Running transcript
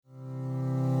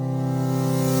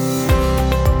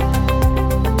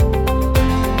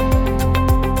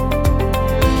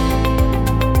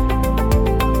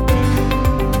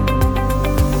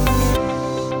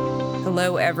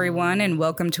and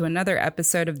welcome to another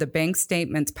episode of the Bank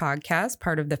Statements Podcast,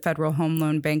 part of the Federal Home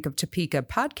Loan Bank of Topeka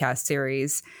podcast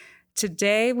series.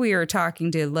 Today, we are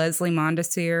talking to Leslie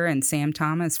Mondesir and Sam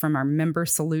Thomas from our Member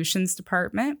Solutions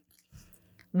Department.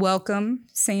 Welcome,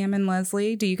 Sam and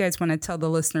Leslie. Do you guys want to tell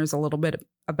the listeners a little bit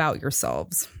about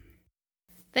yourselves?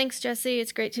 Thanks, Jesse.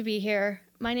 It's great to be here.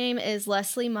 My name is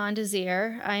Leslie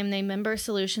Mondesir. I am the Member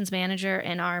Solutions Manager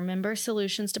in our Member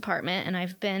Solutions Department, and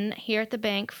I've been here at the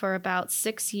bank for about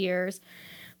 6 years.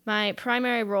 My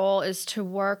primary role is to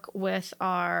work with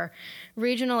our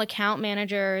regional account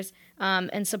managers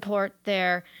and support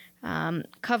their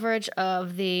coverage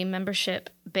of the membership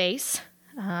base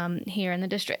here in the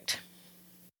district.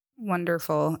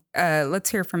 Wonderful.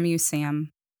 Let's hear from you,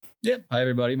 Sam. Yep. Hi,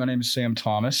 everybody. My name is Sam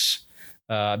Thomas.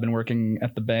 I've been working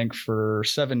at the bank for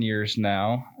 7 years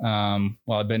now.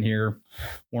 While I've been here,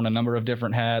 worn a number of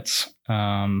different hats,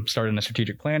 started in a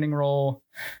strategic planning role,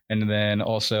 and then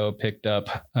also picked up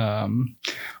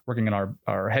working in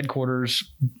our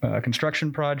headquarters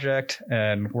construction project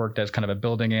and worked as kind of a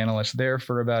building analyst there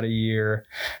for about a year.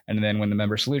 And then when the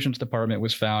Member Solutions Department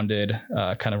was founded,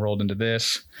 kind of rolled into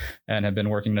this and have been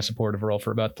working in a supportive role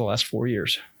for about the last 4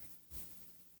 years.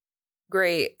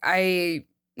 Great. I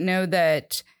know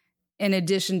that in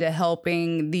addition to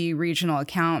helping the regional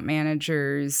account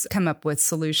managers come up with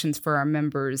solutions for our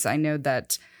members, I know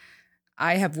that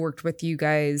I have worked with you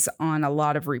guys on a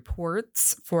lot of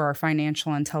reports for our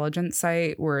financial intelligence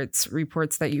site, where it's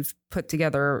reports that you've put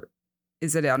together.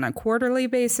 Is it on a quarterly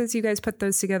basis you guys put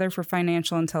those together for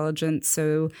financial intelligence?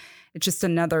 So it's just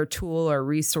another tool or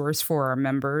resource for our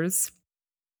members.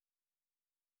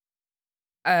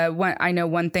 I know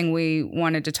one thing we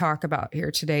wanted to talk about here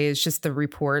today is just the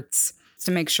reports, to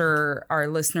make sure our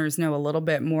listeners know a little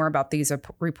bit more about these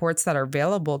reports that are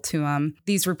available to them.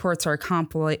 These reports are a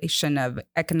compilation of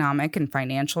economic and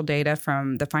financial data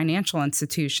from the financial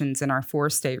institutions in our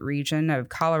 4-state region of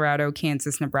Colorado,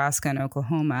 Kansas, Nebraska, and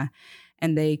Oklahoma.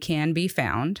 And they can be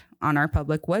found on our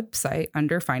public website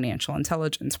under financial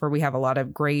intelligence, where we have a lot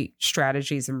of great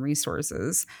strategies and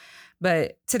resources.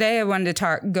 But today I wanted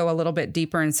to go a little bit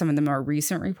deeper in some of the more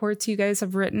recent reports you guys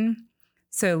have written.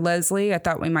 So Leslie, I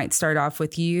thought we might start off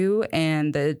with you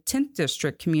and the 10th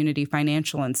District Community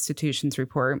Financial Institutions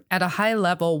Report. At a high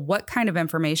level, what kind of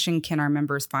information can our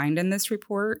members find in this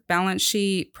report? Balance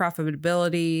sheet,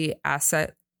 profitability,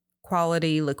 asset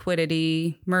quality,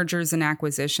 liquidity, mergers and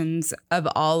acquisitions. Of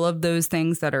all of those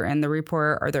things that are in the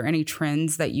report, are there any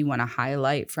trends that you want to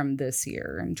highlight from this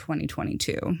year in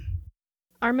 2022?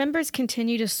 Our members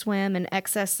continue to swim in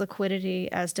excess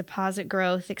liquidity as deposit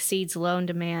growth exceeds loan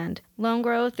demand. Loan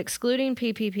growth, excluding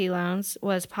PPP loans,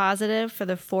 was positive for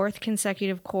the 4th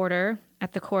consecutive quarter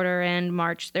at the quarter end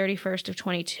March 31st of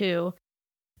 22.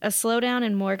 A slowdown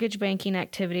in mortgage banking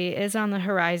activity is on the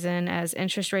horizon as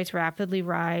interest rates rapidly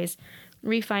rise,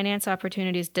 refinance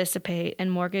opportunities dissipate,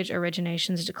 and mortgage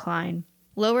originations decline.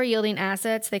 Lower yielding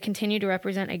assets, they continue to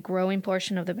represent a growing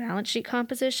portion of the balance sheet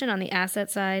composition on the asset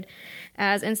side,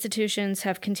 as institutions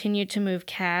have continued to move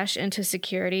cash into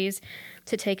securities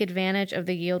to take advantage of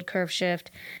the yield curve shift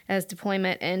as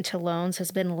deployment into loans has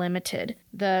been limited.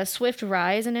 The swift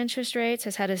rise in interest rates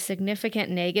has had a significant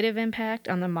negative impact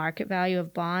on the market value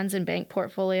of bonds and bank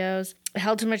portfolios.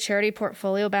 Held-to-maturity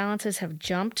portfolio balances have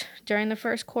jumped during the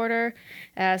first quarter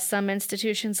as some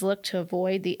institutions look to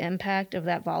avoid the impact of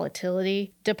that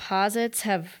volatility. Deposits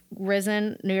have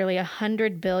risen nearly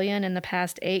 $100 billion in the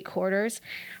past 8 quarters,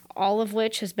 all of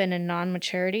which has been in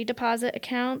non-maturity deposit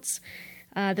accounts.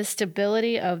 The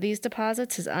stability of these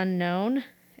deposits is unknown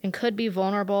and could be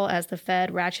vulnerable as the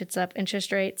Fed ratchets up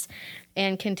interest rates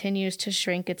and continues to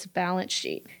shrink its balance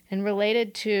sheet. And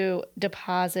related to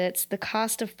deposits, the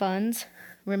cost of funds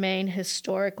remain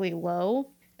historically low.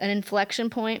 An inflection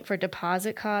point for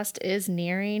deposit cost is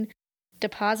nearing.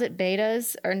 Deposit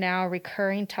betas are now a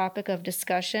recurring topic of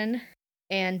discussion.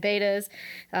 And betas,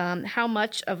 how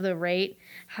much of the rate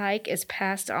hike is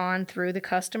passed on through the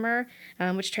customer,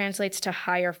 which translates to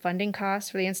higher funding costs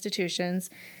for the institutions.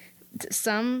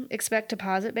 Some expect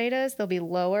deposit betas, they'll be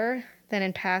lower than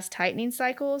in past tightening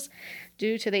cycles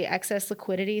due to the excess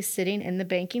liquidity sitting in the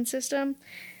banking system.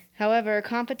 However,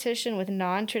 competition with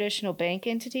non-traditional bank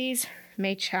entities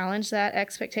may challenge that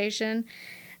expectation.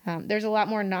 There's a lot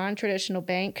more non-traditional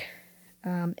bank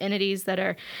entities that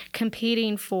are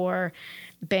competing for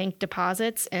bank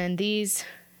deposits, and these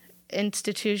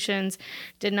institutions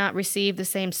did not receive the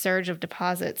same surge of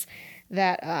deposits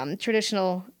that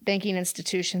traditional banking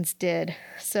institutions did.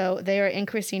 So they are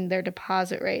increasing their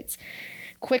deposit rates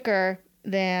quicker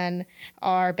than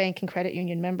our bank and credit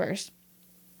union members.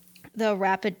 The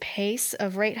rapid pace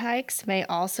of rate hikes may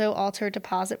also alter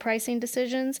deposit pricing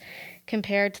decisions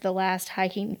compared to the last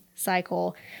hiking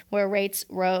cycle, where rates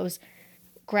rose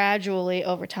gradually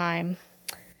over time.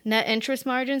 Net interest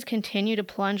margins continue to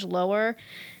plunge lower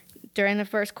during the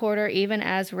first quarter, even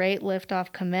as rate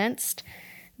liftoff commenced.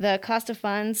 The cost of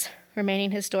funds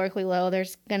remaining historically low,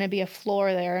 there's going to be a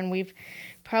floor there, and we've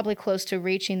probably close to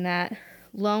reaching that.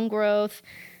 Loan growth,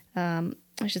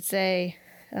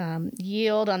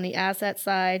 yield on the asset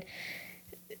side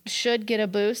should get a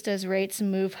boost as rates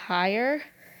move higher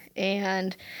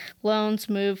and loans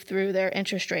move through their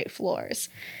interest rate floors.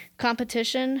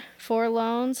 Competition for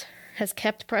loans has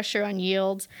kept pressure on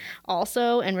yields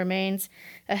also and remains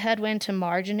a headwind to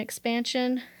margin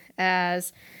expansion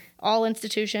as all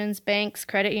institutions, banks,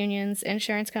 credit unions,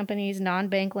 insurance companies,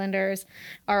 non-bank lenders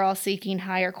are all seeking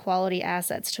higher quality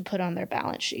assets to put on their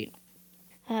balance sheet.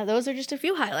 Those are just a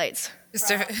few highlights.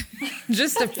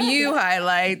 Just a few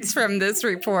highlights from this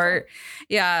report.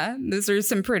 Yeah, those are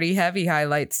some pretty heavy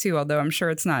highlights too, although I'm sure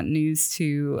it's not news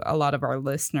to a lot of our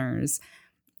listeners.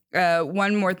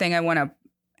 One more thing I want to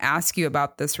ask you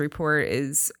about this report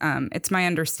is it's my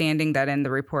understanding that in the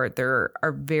report there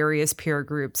are various peer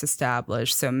groups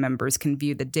established so members can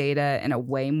view the data in a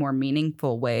way more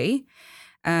meaningful way.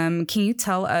 Can you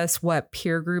tell us what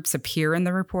peer groups appear in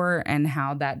the report and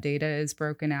how that data is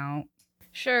broken out?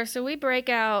 Sure. So we break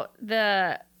out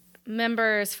the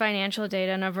members' financial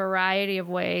data in a variety of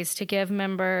ways to give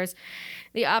members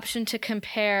the option to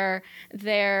compare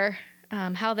their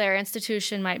how their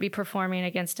institution might be performing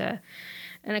against in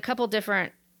a couple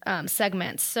different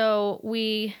segments. So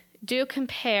we do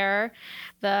compare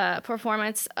the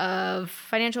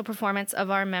financial performance of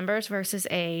our members versus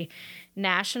a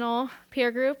national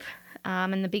peer group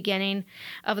in the beginning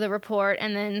of the report,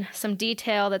 and then some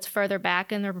detail that's further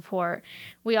back in the report.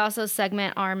 We also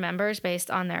segment our members based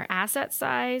on their asset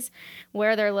size,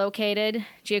 where they're located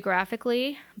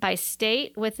geographically, by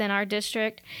state within our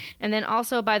district, and then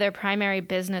also by their primary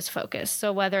business focus.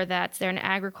 So whether they're an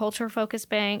agriculture-focused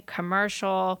bank,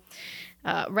 commercial,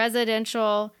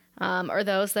 residential, or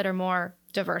those that are more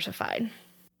diversified.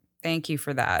 Thank you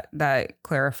for that. That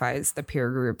clarifies the peer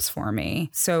groups for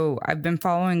me. So I've been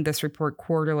following this report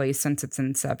quarterly since its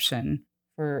inception.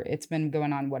 It's been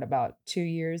going on, about 2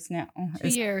 years now? 2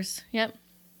 years, yep.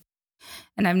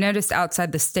 And I've noticed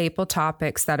outside the staple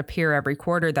topics that appear every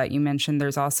quarter that you mentioned,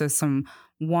 there's also some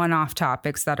one-off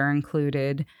topics that are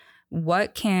included.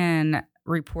 What can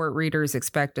report readers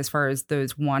expect as far as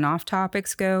those one-off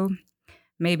topics go?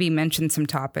 Maybe mention some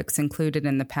topics included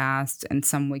in the past and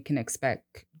some we can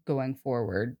expect going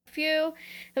forward. A few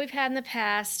that we've had in the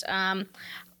past.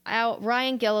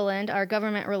 Ryan Gilliland, our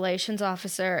government relations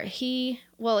officer, he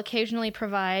will occasionally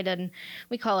provide, and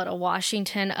we call it a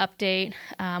Washington update,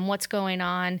 what's going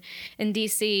on in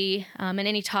D.C. And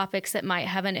any topics that might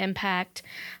have an impact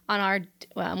on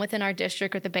within our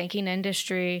district or the banking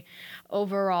industry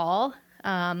overall,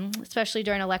 especially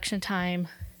during election time.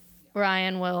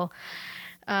 Ryan will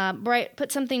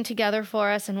put something together for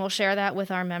us, and we'll share that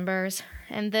with our members.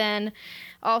 And then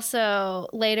also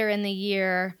later in the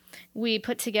year, we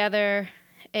put together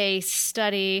a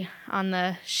study on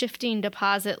the shifting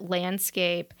deposit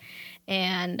landscape,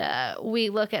 and we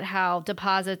look at how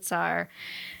deposits are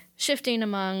shifting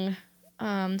among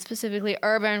specifically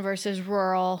urban versus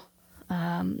rural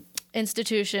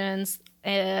institutions,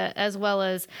 as well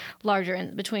as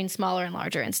between smaller and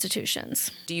larger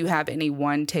institutions. Do you have any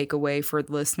one takeaway for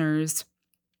listeners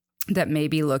that may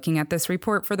be looking at this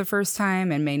report for the first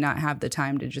time and may not have the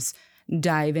time to just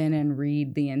dive in and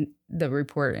read the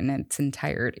report in its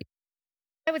entirety?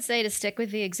 I would say to stick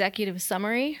with the executive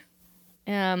summary.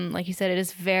 Like you said, it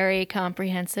is very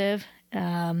comprehensive.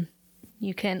 There's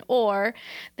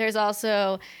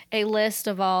also a list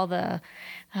of all the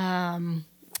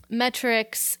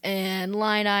metrics and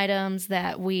line items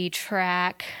that we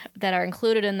track that are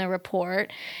included in the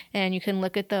report, and you can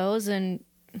look at those and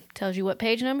tells you what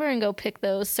page number and go pick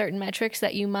those certain metrics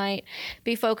that you might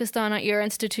be focused on at your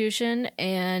institution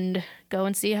and go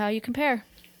and see how you compare.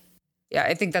 Yeah,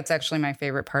 I think that's actually my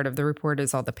favorite part of the report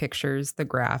is all the pictures, the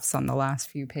graphs on the last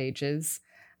few pages.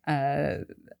 I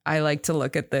like to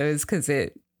look at those because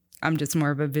I'm just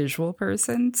more of a visual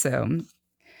person. So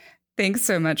thanks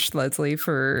so much, Leslie,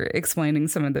 for explaining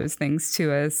some of those things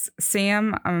to us.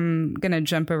 Sam, I'm going to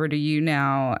jump over to you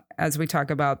now as we talk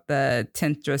about the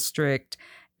 10th District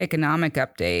economic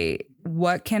update.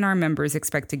 What can our members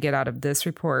expect to get out of this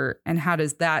report, and how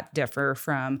does that differ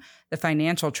from the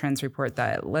financial trends report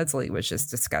that Leslie was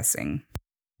just discussing?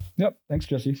 Yep. Thanks,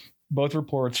 Jesse. Both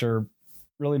reports are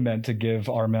really meant to give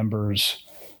our members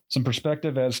some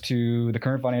perspective as to the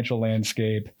current financial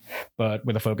landscape, but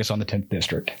with a focus on the 10th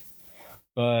district.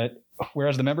 But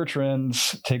whereas the member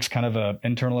trends takes kind of an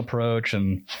internal approach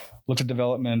and looks at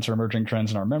developments or emerging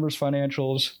trends in our members'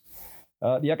 financials,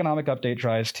 the economic update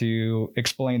tries to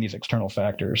explain these external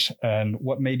factors and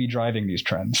what may be driving these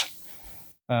trends.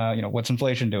 What's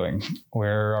inflation doing?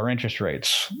 Where are interest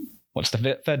rates? What's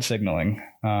the Fed signaling?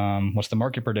 What's the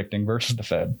market predicting versus the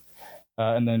Fed?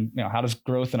 And then, how does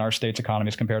growth in our state's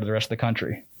economies compare to the rest of the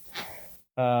country?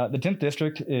 The 10th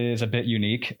district is a bit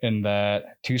unique in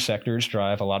that two sectors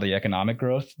drive a lot of the economic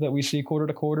growth that we see quarter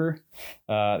to quarter,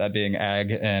 that being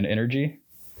ag and energy.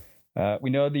 We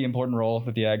know the important role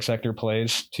that the ag sector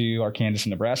plays to our Kansas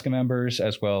and Nebraska members,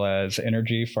 as well as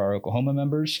energy for our Oklahoma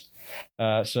members.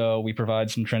 So we provide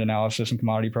some trend analysis and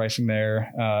commodity pricing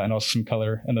there, and also some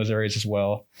color in those areas as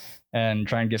well, and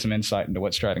try and get some insight into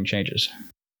what's driving changes.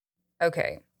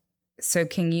 Okay. So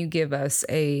can you give us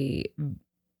a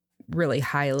really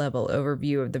high-level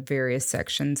overview of the various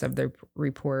sections of the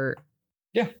report?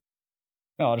 Yeah.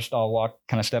 I'll walk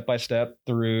kind of step by step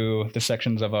through the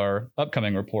sections of our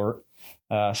upcoming report,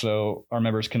 so our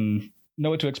members can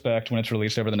know what to expect when it's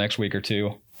released over the next week or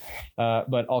two.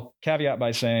 But I'll caveat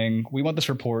by saying we want this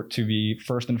report to be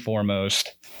first and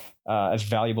foremost as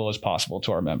valuable as possible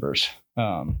to our members.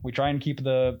 We try and keep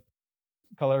the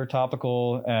color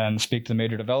topical and speak to the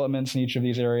major developments in each of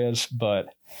these areas. But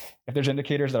if there's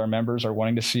indicators that our members are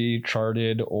wanting to see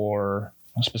charted or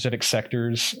specific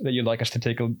sectors that you'd like us to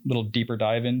take a little deeper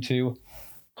dive into,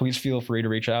 please feel free to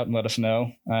reach out and let us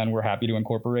know, and we're happy to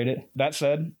incorporate it. That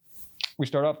said, we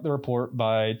start off the report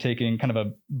by taking kind of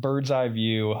a bird's eye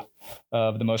view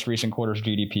of the most recent quarter's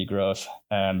GDP growth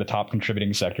and the top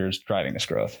contributing sectors driving this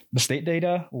growth. The state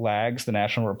data lags the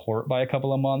national report by a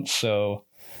couple of months, so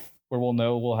where we'll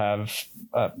know we'll have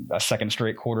a second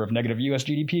straight quarter of negative U.S.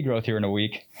 GDP growth here in a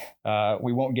week,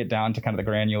 we won't get down to kind of the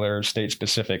granular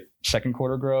state-specific second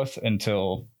quarter growth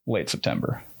until late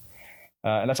September.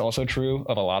 And that's also true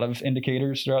of a lot of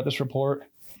indicators throughout this report.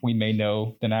 We may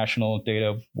know the national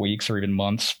data weeks or even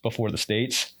months before the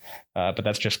states, but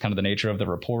that's just kind of the nature of the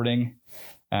reporting,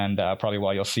 and probably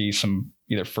why you'll see some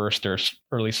either first or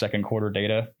early second quarter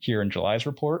data here in July's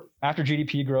report. After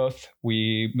GDP growth,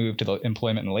 we move to the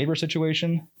employment and labor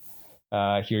situation.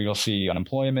 Here you'll see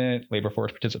unemployment, labor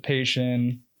force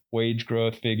participation, wage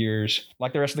growth figures.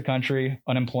 Like the rest of the country,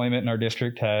 unemployment in our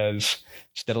district has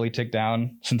steadily ticked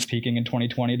down since peaking in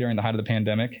 2020 during the height of the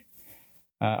pandemic.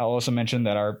 I'll also mention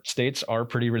that our states are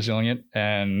pretty resilient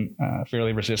and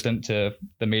fairly resistant to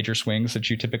the major swings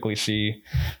that you typically see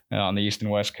on the East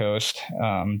and West Coast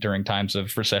during times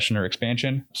of recession or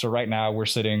expansion. So right now we're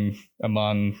sitting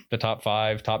among the top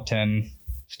 5, top 10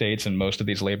 states in most of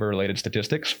these labor-related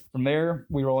statistics. From there,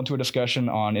 we roll into a discussion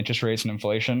on interest rates and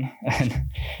inflation. And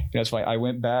that's why I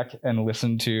went back and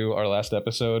listened to our last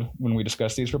episode when we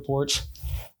discussed these reports.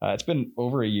 It's been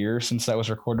over a year since that was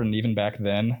recorded, and even back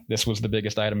then, this was the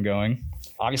biggest item going.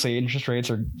 Obviously, interest rates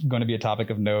are going to be a topic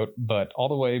of note, but all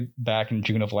the way back in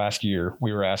June of last year,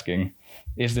 we were asking,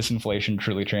 is this inflation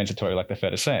truly transitory like the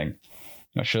Fed is saying?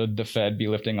 Should the Fed be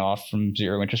lifting off from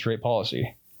zero interest rate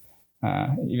policy?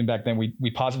 Even back then,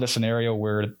 we posited a scenario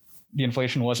where the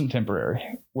inflation wasn't temporary,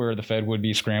 where the Fed would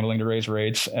be scrambling to raise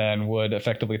rates and would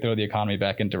effectively throw the economy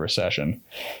back into recession.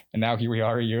 And now here we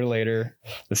are a year later.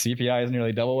 The CPI is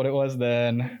nearly double what it was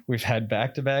then. We've had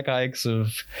back-to-back hikes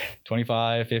of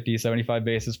 25, 50, 75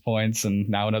 basis points, and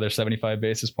now another 75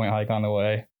 basis point hike on the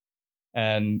way.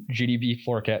 And GDP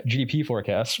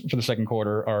forecasts for the second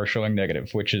quarter are showing negative,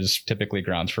 which is typically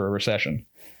grounds for a recession.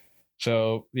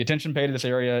 So the attention paid to this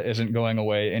area isn't going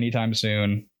away anytime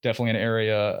soon. Definitely an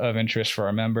area of interest for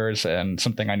our members, and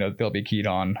something I know they'll be keyed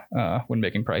on when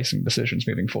making pricing decisions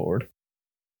moving forward.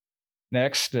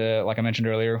 Next, like I mentioned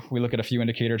earlier, we look at a few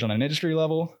indicators on an industry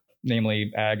level,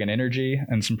 namely ag and energy,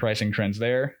 and some pricing trends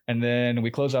there. And then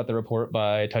we close out the report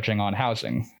by touching on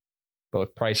housing,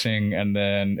 both pricing and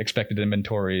then expected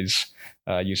inventories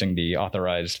using the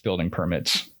authorized building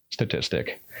permits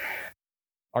statistic.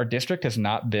 Our district has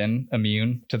not been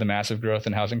immune to the massive growth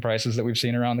in housing prices that we've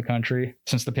seen around the country.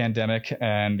 Since the pandemic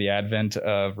and the advent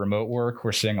of remote work,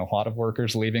 we're seeing a lot of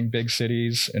workers leaving big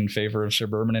cities in favor of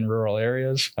suburban and rural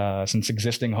areas. Since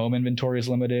existing home inventory is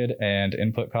limited and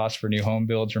input costs for new home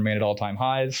builds remain at all-time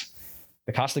highs,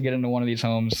 the cost to get into one of these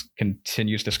homes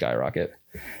continues to skyrocket.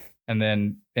 And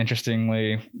then,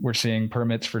 interestingly, we're seeing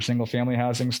permits for single-family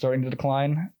housing starting to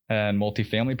decline, and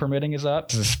multifamily permitting is up.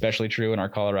 This is especially true in our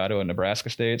Colorado and Nebraska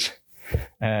states.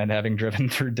 And having driven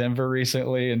through Denver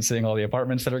recently and seeing all the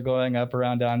apartments that are going up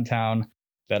around downtown,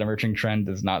 that emerging trend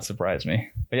does not surprise me.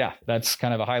 But yeah, that's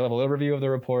kind of a high level overview of the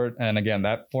report. And again,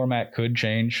 that format could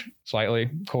change slightly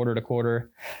quarter to quarter,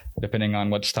 depending on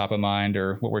what's top of mind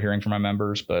or what we're hearing from our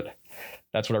members. But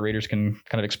that's what our readers can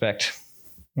kind of expect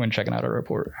when checking out our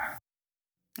report.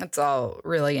 That's all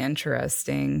really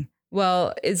interesting.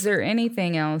 Well, is there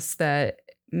anything else that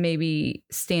maybe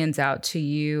stands out to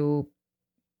you?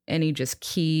 Any just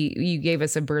key, you gave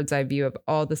us a bird's eye view of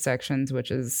all the sections,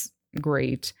 which is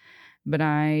great. But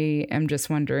I am just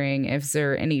wondering if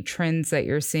there are any trends that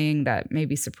you're seeing that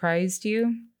maybe surprised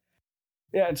you?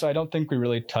 Yeah, and so I don't think we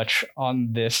really touch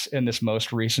on this in this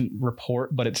most recent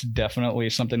report, but it's definitely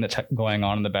something that's going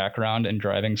on in the background and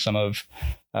driving some of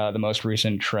the most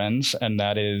recent trends, and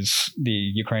that is the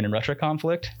Ukraine and Russia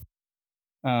conflict.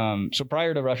 So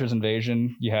prior to Russia's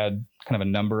invasion, you had kind of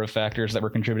a number of factors that were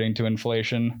contributing to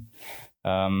inflation.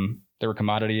 There were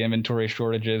commodity inventory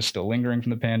shortages still lingering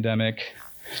from the pandemic.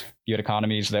 You had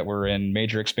economies that were in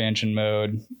major expansion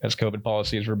mode as COVID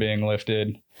policies were being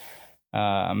lifted.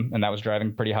 And that was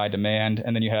driving pretty high demand.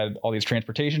 And then you had all these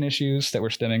transportation issues that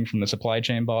were stemming from the supply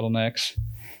chain bottlenecks.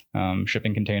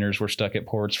 Shipping containers were stuck at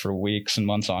ports for weeks and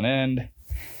months on end.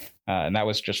 And that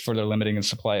was just further limiting the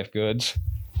supply of goods.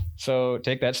 So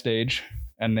take that stage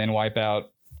and then wipe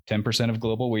out 10% of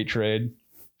global wheat trade,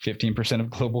 15%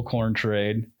 of global corn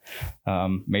trade,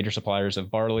 major suppliers of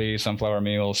barley, sunflower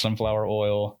meal, sunflower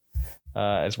oil,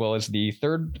 as well as the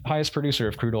third highest producer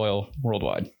of crude oil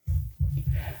worldwide.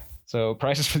 So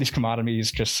prices for these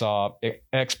commodities just saw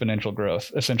exponential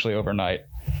growth essentially overnight.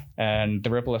 And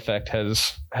the ripple effect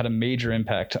has had a major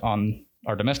impact on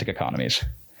our domestic economies.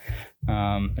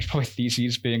 There's probably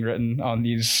theses being written on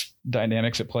these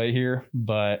dynamics at play here,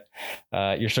 but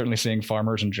you're certainly seeing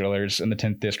farmers and drillers in the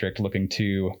 10th district looking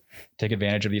to take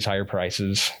advantage of these higher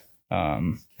prices.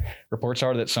 Reports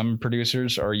are that some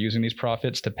producers are using these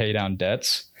profits to pay down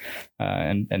debts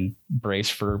and brace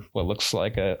for what looks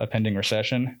like a pending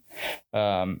recession.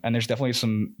 And there's definitely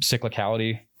some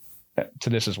cyclicality to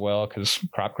this as well, because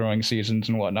crop growing seasons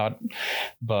and whatnot.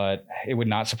 But it would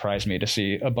not surprise me to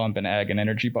see a bump in ag and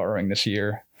energy borrowing this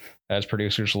year as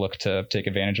producers look to take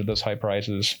advantage of those high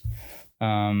prices.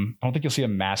 I don't think you'll see a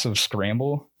massive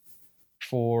scramble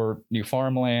for new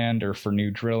farmland or for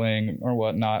new drilling or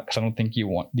whatnot, because I don't think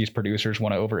these producers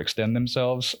want to overextend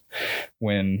themselves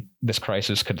when this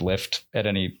crisis could lift at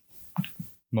any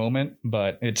moment.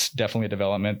 But it's definitely a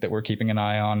development that we're keeping an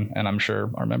eye on, and I'm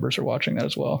sure our members are watching that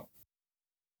as well.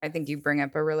 I think you bring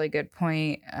up a really good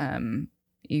point.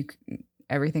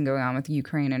 Everything going on with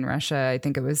Ukraine and Russia, I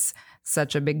think it was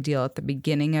such a big deal at the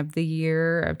beginning of the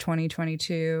year of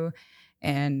 2022.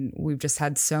 And we've just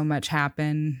had so much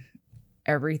happen,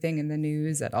 everything in the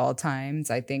news at all times.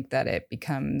 I think that it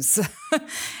becomes,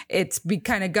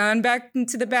 kind of gone back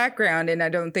into the background. And I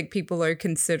don't think people are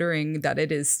considering that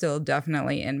it is still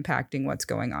definitely impacting what's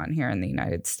going on here in the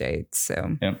United States.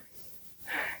 So, yep.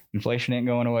 Inflation ain't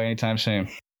going away anytime soon.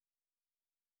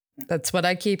 That's what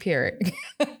I keep hearing.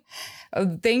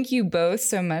 Thank you both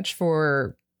so much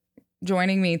for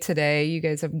joining me today. You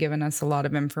guys have given us a lot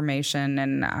of information,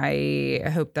 and I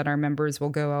hope that our members will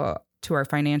go to our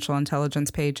financial intelligence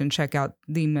page and check out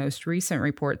the most recent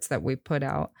reports that we've put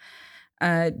out.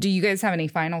 Do you guys have any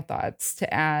final thoughts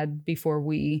to add before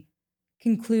we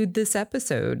conclude this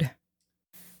episode?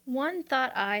 One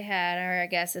thought I had, or I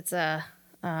guess it's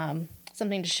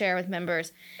something to share with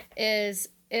members, is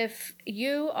if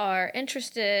you are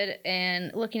interested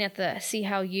in looking at see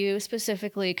how you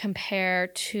specifically compare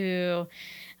to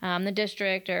the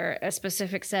district or a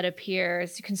specific set of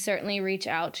peers, you can certainly reach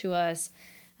out to us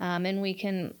and we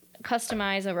can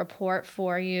customize a report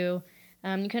for you.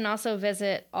 You can also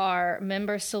visit our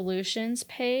member solutions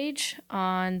page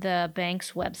on the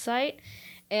bank's website,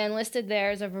 and listed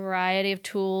there is a variety of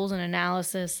tools and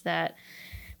analysis that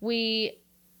we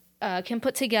can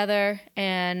put together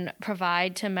and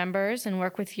provide to members, and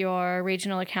work with your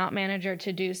regional account manager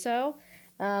to do so.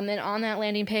 And on that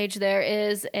landing page, there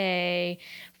is a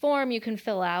form you can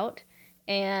fill out,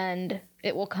 and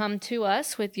it will come to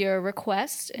us with your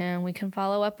request, and we can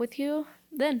follow up with you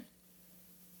then.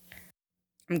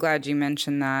 I'm glad you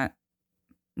mentioned that,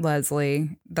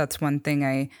 Leslie. That's one thing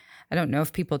I don't know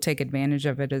if people take advantage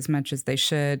of it as much as they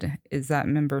should, is that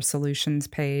member solutions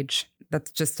page. That's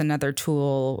just another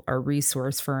tool or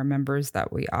resource for our members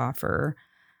that we offer.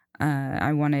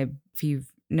 If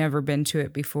you've never been to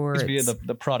it before, it's via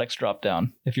the products drop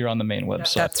down if you're on the main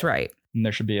website. That's right. And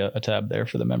there should be a tab there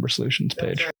for the member solutions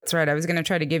page. That's right. I was going to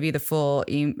try to give you the full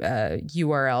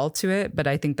URL to it, but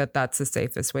I think that that's the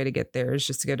safest way to get there, is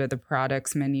just to go to the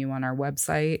products menu on our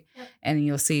website, and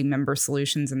you'll see member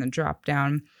solutions in the drop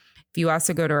down. If you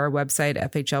also go to our website,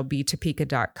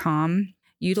 fhlbtopeka.com,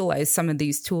 utilize some of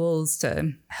these tools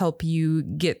to help you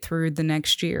get through the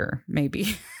next year,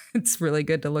 maybe. It's really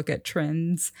good to look at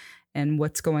trends and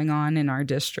what's going on in our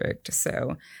district.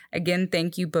 So again,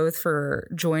 thank you both for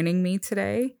joining me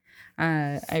today.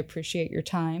 I appreciate your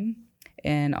time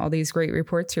and all these great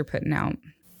reports you're putting out.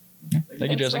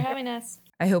 Thank you, Jesse. Thanks for having us.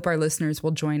 I hope our listeners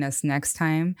will join us next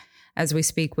time as we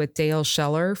speak with Dale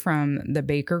Scheller from the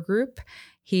Baker Group.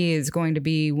 He is going to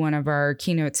be one of our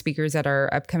keynote speakers at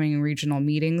our upcoming regional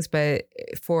meetings. But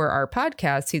for our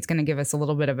podcast, he's going to give us a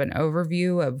little bit of an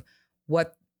overview of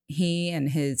what he and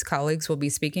his colleagues will be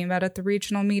speaking about at the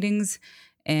regional meetings.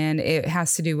 And it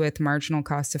has to do with marginal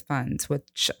cost of funds,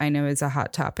 which I know is a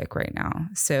hot topic right now.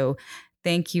 So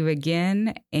thank you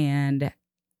again, and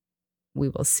we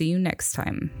will see you next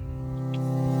time.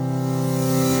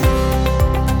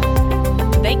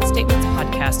 The Bank Statements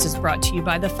podcast is brought to you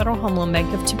by the Federal Home Loan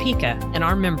Bank of Topeka and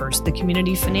our members, the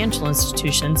community financial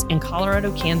institutions in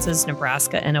Colorado, Kansas,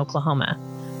 Nebraska, and Oklahoma.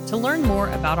 To learn more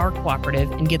about our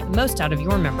cooperative and get the most out of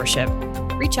your membership,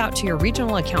 reach out to your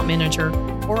regional account manager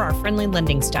or our friendly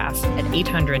lending staff at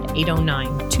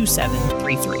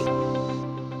 800-809-2733.